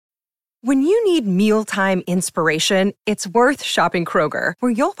When you need mealtime inspiration, it's worth shopping Kroger,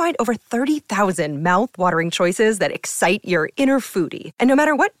 where you'll find over 30,000 mouth-watering choices that excite your inner foodie. And no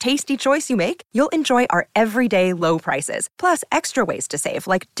matter what tasty choice you make, you'll enjoy our everyday low prices, plus extra ways to save,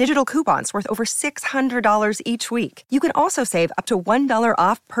 like digital coupons worth over $600 each week. You can also save up to $1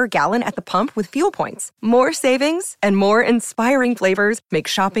 off per gallon at the pump with fuel points. More savings and more inspiring flavors make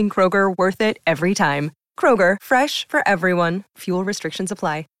shopping Kroger worth it every time. Kroger, fresh for everyone. Fuel restrictions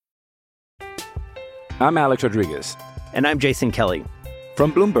apply. I'm Alex Rodriguez. And I'm Jason Kelly.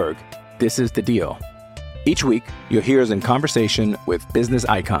 From Bloomberg, this is The Deal. Each week, you'll hear us in conversation with business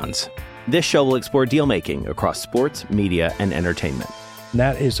icons. This show will explore deal-making across sports, media, and entertainment.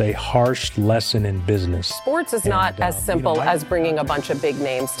 That is a harsh lesson in business. Sports is not as simple as bringing a bunch of big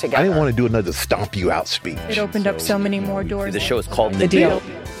names together. I didn't want to do another stomp you out speech. It opened up so many more doors. The show is called The Deal.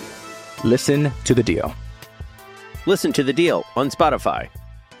 Listen to The Deal. Listen to The Deal on Spotify.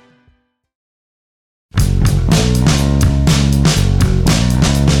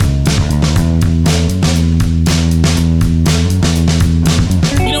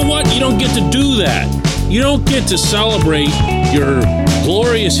 You don't get to do that. You don't get to celebrate your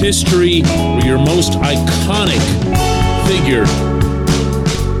glorious history or your most iconic figure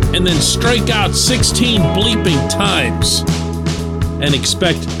and then strike out 16 bleeping times and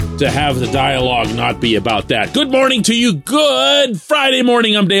expect to have the dialogue not be about that. Good morning to you. Good Friday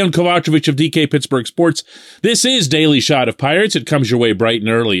morning. I'm Dan Kovacevic of DK Pittsburgh Sports. This is Daily Shot of Pirates. It comes your way bright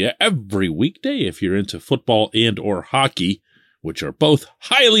and early every weekday if you're into football and or hockey, which are both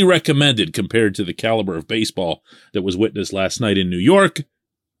highly recommended compared to the caliber of baseball that was witnessed last night in New York.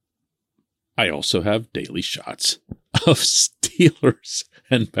 I also have daily shots of Steelers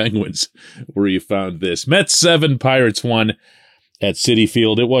and Penguins, where you found this. Mets 7, Pirates 1 at Citi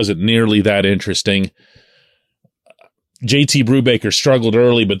Field. It wasn't nearly that interesting. JT Brubaker struggled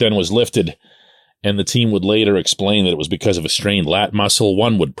early, but then was lifted, and the team would later explain that it was because of a strained lat muscle.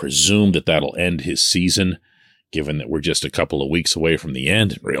 One would presume that that'll end his season, given that we're just a couple of weeks away from the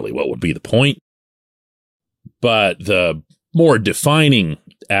end. Really, what would be the point? But the more defining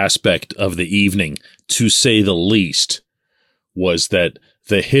aspect of the evening, to say the least, was that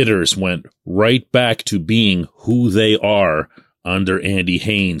the hitters went right back to being who they are under Andy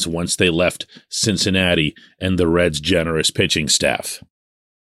Haynes once they left Cincinnati and the Reds' generous pitching staff.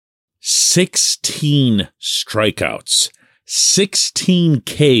 16 strikeouts. 16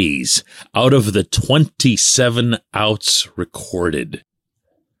 Ks out of the 27 outs recorded.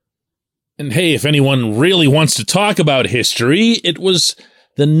 And hey, if anyone really wants to talk about history, it was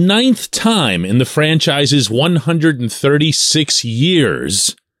the 9th time in the franchise's 136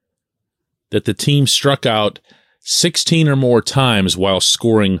 years that the team struck out 16 or more times while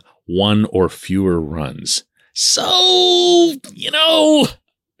scoring 1 or fewer runs. So,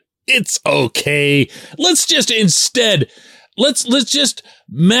 it's okay. Let's just instead... Let's just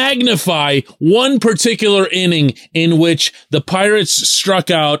magnify one particular inning in which the Pirates struck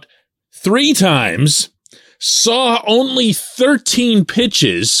out 3 times, saw only 13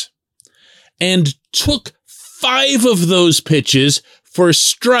 pitches, and took 5 of those pitches for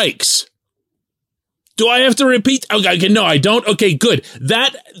strikes. Do I have to repeat? Okay, no, I don't. Okay, good.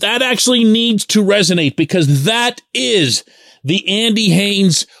 That actually needs to resonate, because that is the Andy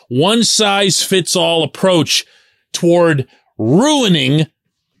Haynes one-size-fits-all approach toward ruining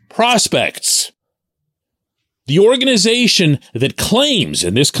prospects. The organization that claims,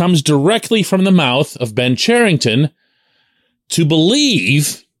 and this comes directly from the mouth of Ben Cherington, to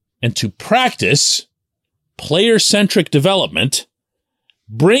believe and to practice player-centric development,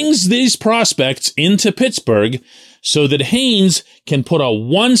 brings these prospects into Pittsburgh so that Haynes can put a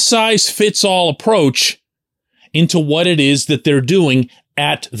one-size-fits-all approach into what it is that they're doing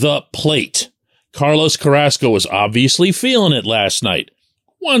at the plate. Carlos Carrasco was obviously feeling it last night.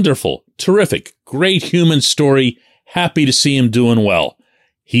 Wonderful, terrific, great human story. Happy to see him doing well.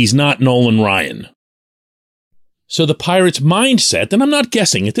 He's not Nolan Ryan. So the Pirates' mindset, and I'm not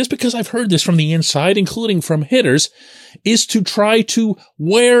guessing at this because I've heard this from the inside, including from hitters, is to try to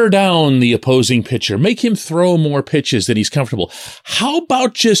wear down the opposing pitcher, make him throw more pitches than he's comfortable. How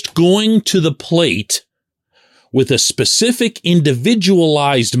about just going to the plate with a specific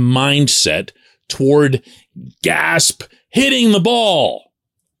individualized mindset toward hitting the ball,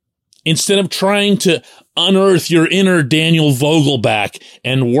 instead of trying to unearth your inner Daniel Vogelback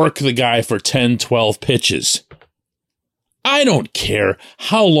and work the guy for 10, 12 pitches. I don't care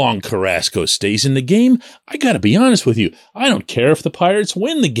how long Carrasco stays in the game. I gotta be honest with you. I don't care if the Pirates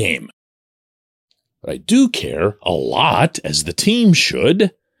win the game. But I do care a lot, as the team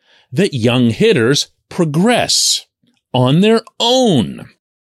should, that young hitters progress on their own.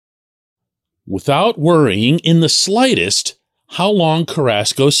 without worrying in the slightest how long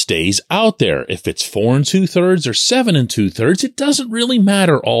Carrasco stays out there. If it's 4 2/3 or 7 2/3, it doesn't really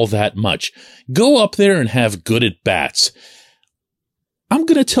matter all that much. Go up there and have good at-bats. I'm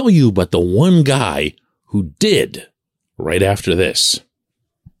going to tell you about the one guy who did right after this.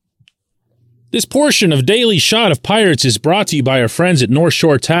 This portion of Daily Shot of Pirates is brought to you by our friends at North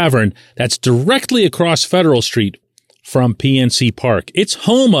Shore Tavern. That's directly across Federal Street from PNC Park. It's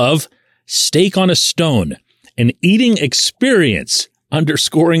home of Steak on a Stone, an eating experience,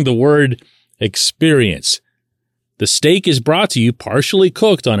 underscoring the word experience. The steak is brought to you partially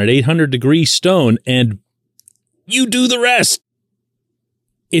cooked on an 800-degree stone, and you do the rest.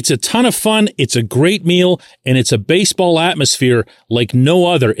 It's a ton of fun, it's a great meal, and it's a baseball atmosphere like no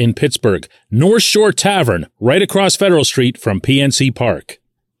other in Pittsburgh. North Shore Tavern, right across Federal Street from PNC Park.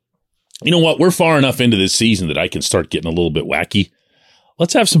 You know what? We're far enough into this season that I can start getting a little bit wacky.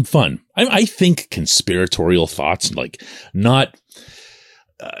 Let's have some fun. I think conspiratorial thoughts, like not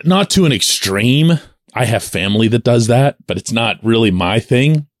to an extreme. I have family that does that, but it's not really my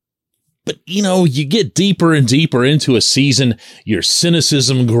thing. But, you know, you get deeper and deeper into a season, your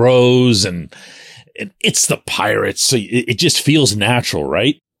cynicism grows, and it's the Pirates, so it just feels natural,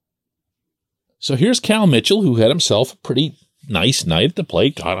 right? So here's Cal Mitchell, who had himself a pretty nice night at the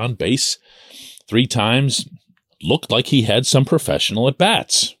plate, got on base 3 times, looked like he had some professional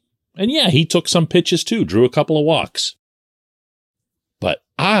at-bats. And yeah, he took some pitches too, drew a couple of walks. But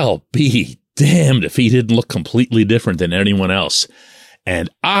I'll be damned if he didn't look completely different than anyone else.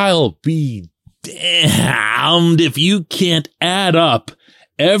 And I'll be damned if you can't add up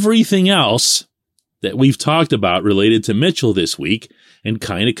everything else that we've talked about related to Mitchell this week and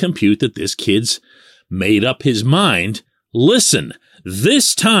kind of compute that this kid's made up his mind. Listen,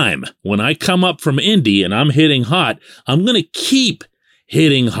 this time when I come up from Indy and I'm hitting hot, I'm going to keep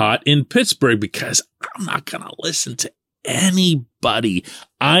hitting hot in Pittsburgh because I'm not going to listen to anybody.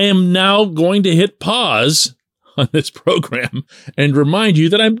 I am now going to hit pause on this program and remind you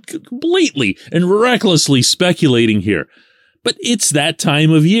that I'm completely and recklessly speculating here. But it's that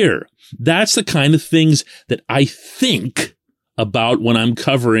time of year. That's the kind of things that I think about when I'm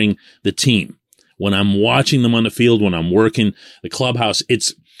covering the team, when I'm watching them on the field, when I'm working the clubhouse.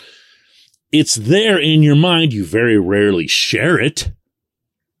 It's there in your mind. You very rarely share it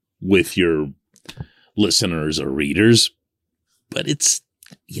with your listeners or readers, but it's,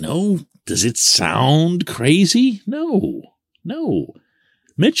 you know, does it sound crazy? No.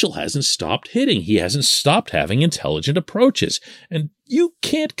 Mitchell hasn't stopped hitting. He hasn't stopped having intelligent approaches. And you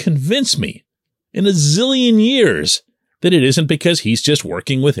can't convince me in a zillion years that it isn't because he's just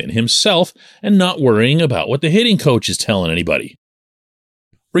working within himself and not worrying about what the hitting coach is telling anybody.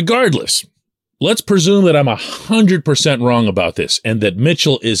 Regardless, let's presume that I'm 100% wrong about this and that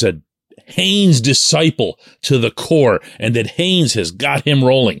Mitchell is a Haynes disciple to the core and that Haynes has got him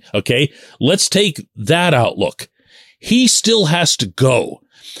rolling. Okay, let's take that outlook. He still has to go.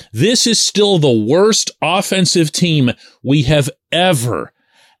 This is still the worst offensive team we have ever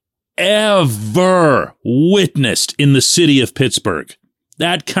witnessed in the city of Pittsburgh.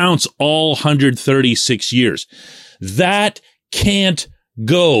 That counts all 136 years. That can't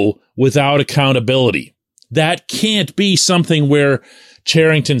go without accountability. That can't be something where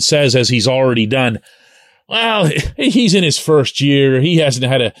Cherington says, as he's already done, well, he's in his first year. He hasn't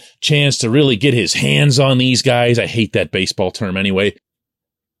had a chance to really get his hands on these guys. I hate that baseball term anyway.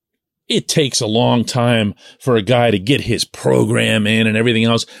 It takes a long time for a guy to get his program in and everything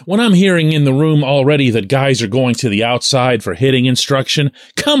else. When I'm hearing in the room already that guys are going to the outside for hitting instruction,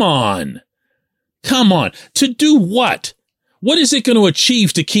 come on. To do what? What is it going to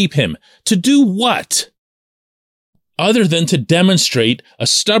achieve to keep him? To do what? Other than to demonstrate a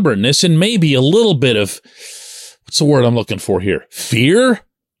stubbornness and maybe a little bit of, what's the word I'm looking for here? Fear?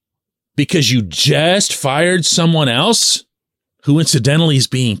 Because you just fired someone else who incidentally is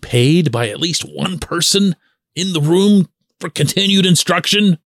being paid by at least one person in the room for continued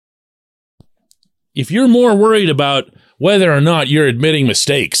instruction? If you're more worried about whether or not you're admitting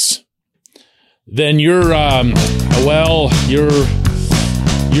mistakes, then you're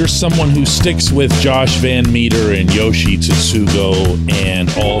someone who sticks with Josh Van Meter and Yoshi Tsutsugo and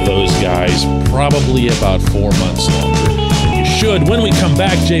all those guys probably about 4 months longer than you should. When we come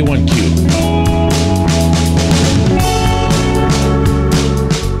back, J1Q.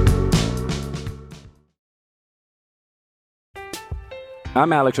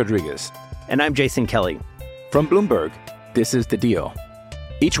 I'm Alex Rodriguez. And I'm Jason Kelly. From Bloomberg, this is The Deal.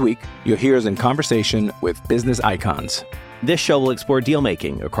 Each week, you'll hear us in conversation with business icons. This show will explore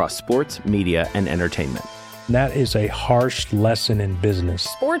deal-making across sports, media, and entertainment. That is a harsh lesson in business.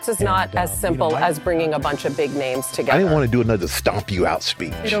 Sports is not as simple as bringing a bunch of big names together. I didn't want to do another stomp you out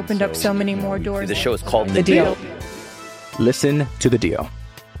speech. It opened up so many more doors. The show is called The Deal. Listen to The Deal.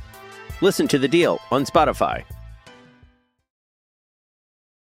 Listen to The Deal on Spotify.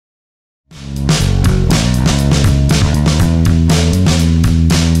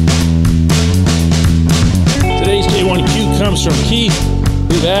 Today's J1Q comes from Keith,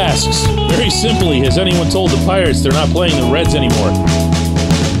 who asks, very simply, has anyone told the Pirates they're not playing the Reds anymore?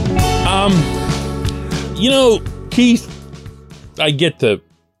 Keith, I get the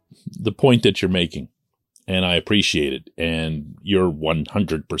point that you're making, and I appreciate it, and you're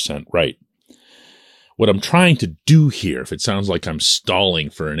 100% right. What I'm trying to do here, if it sounds like I'm stalling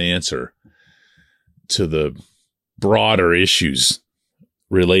for an answer to the broader issues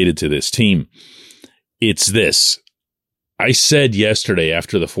related to this team, it's this. I said yesterday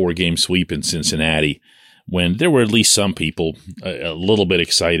after the 4-game sweep in Cincinnati, when there were at least some people a little bit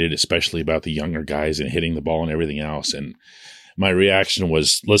excited, especially about the younger guys and hitting the ball and everything else. And my reaction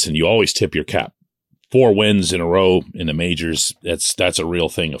was, listen, you always tip your cap. 4 wins in a row in the majors, that's a real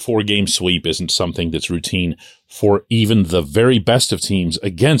thing. A 4-game sweep isn't something that's routine for even the very best of teams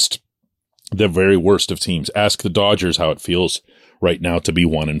against the very worst of teams. Ask the Dodgers how it feels right now to be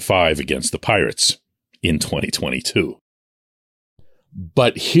 1-5 against the Pirates in 2022.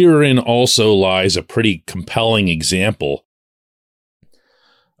 But herein also lies a pretty compelling example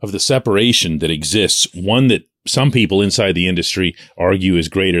of the separation that exists, one that some people inside the industry argue is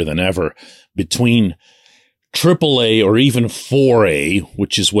greater than ever, between AAA or even 4A,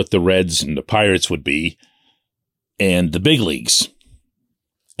 which is what the Reds and the Pirates would be, and the big leagues.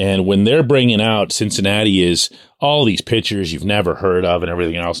 And when they're bringing out, Cincinnati is all these pitchers you've never heard of and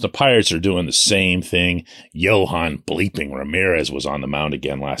everything else. The Pirates are doing the same thing. Johan bleeping Ramirez was on the mound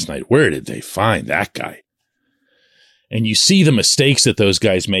again last night. Where did they find that guy? And you see the mistakes that those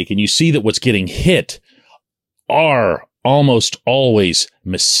guys make, and you see that what's getting hit are almost always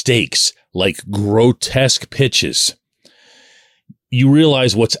mistakes, like grotesque pitches. You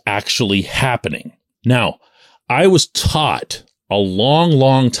realize what's actually happening. Now, I was taught a long,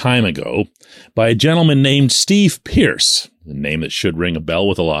 long time ago by a gentleman named Steve Pearce, a name that should ring a bell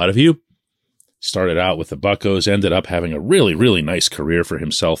with a lot of you. Started out with the Buccos, ended up having a really, really nice career for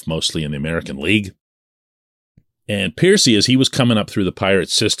himself, mostly in the American League. And Piercy, as he was coming up through the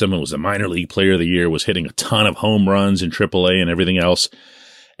Pirates system and was a minor league player of the year, was hitting a ton of home runs in AAA and everything else.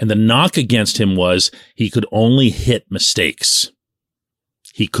 And the knock against him was he could only hit mistakes.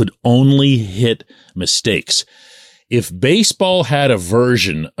 He could only hit mistakes. If baseball had a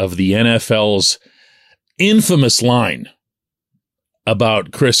version of the NFL's infamous line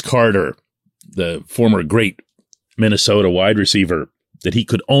about Chris Carter, the former great Minnesota wide receiver, that he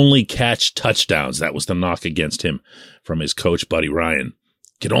could only catch touchdowns, that was the knock against him from his coach, Buddy Ryan.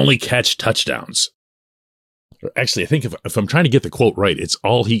 Could only catch touchdowns. Or actually, I think if I'm trying to get the quote right, it's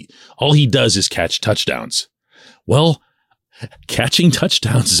all he does is catch touchdowns. Well, catching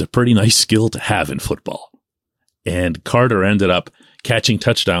touchdowns is a pretty nice skill to have in football. And Carter ended up catching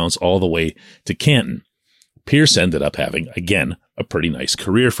touchdowns all the way to Canton. Pierce ended up having, again, a pretty nice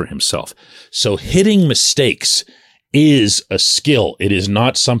career for himself. So hitting mistakes is a skill. It is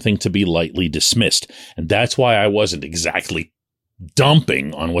not something to be lightly dismissed. And that's why I wasn't exactly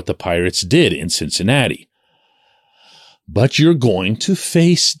dumping on what the Pirates did in Cincinnati. But you're going to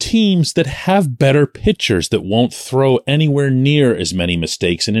face teams that have better pitchers that won't throw anywhere near as many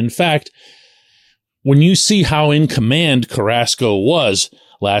mistakes. And in fact, when you see how in command Carrasco was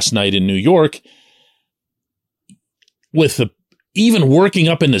last night in New York, with even working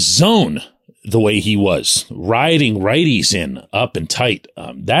up in the zone the way he was, riding righties in up and tight,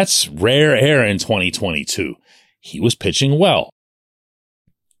 that's rare air in 2022. He was pitching well.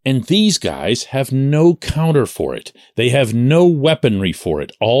 And these guys have no counter for it. They have no weaponry for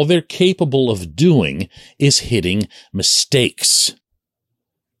it. All they're capable of doing is hitting mistakes.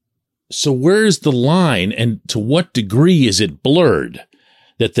 So where's the line, and to what degree is it blurred?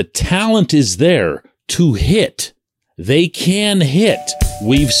 That the talent is there to hit. They can hit.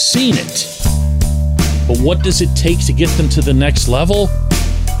 We've seen it. But what does it take to get them to the next level?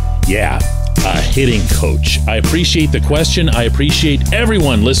 Yeah, a hitting coach. I appreciate the question. I appreciate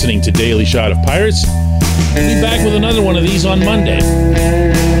everyone listening to Daily Shot of Pirates. We'll be back with another one of these on Monday.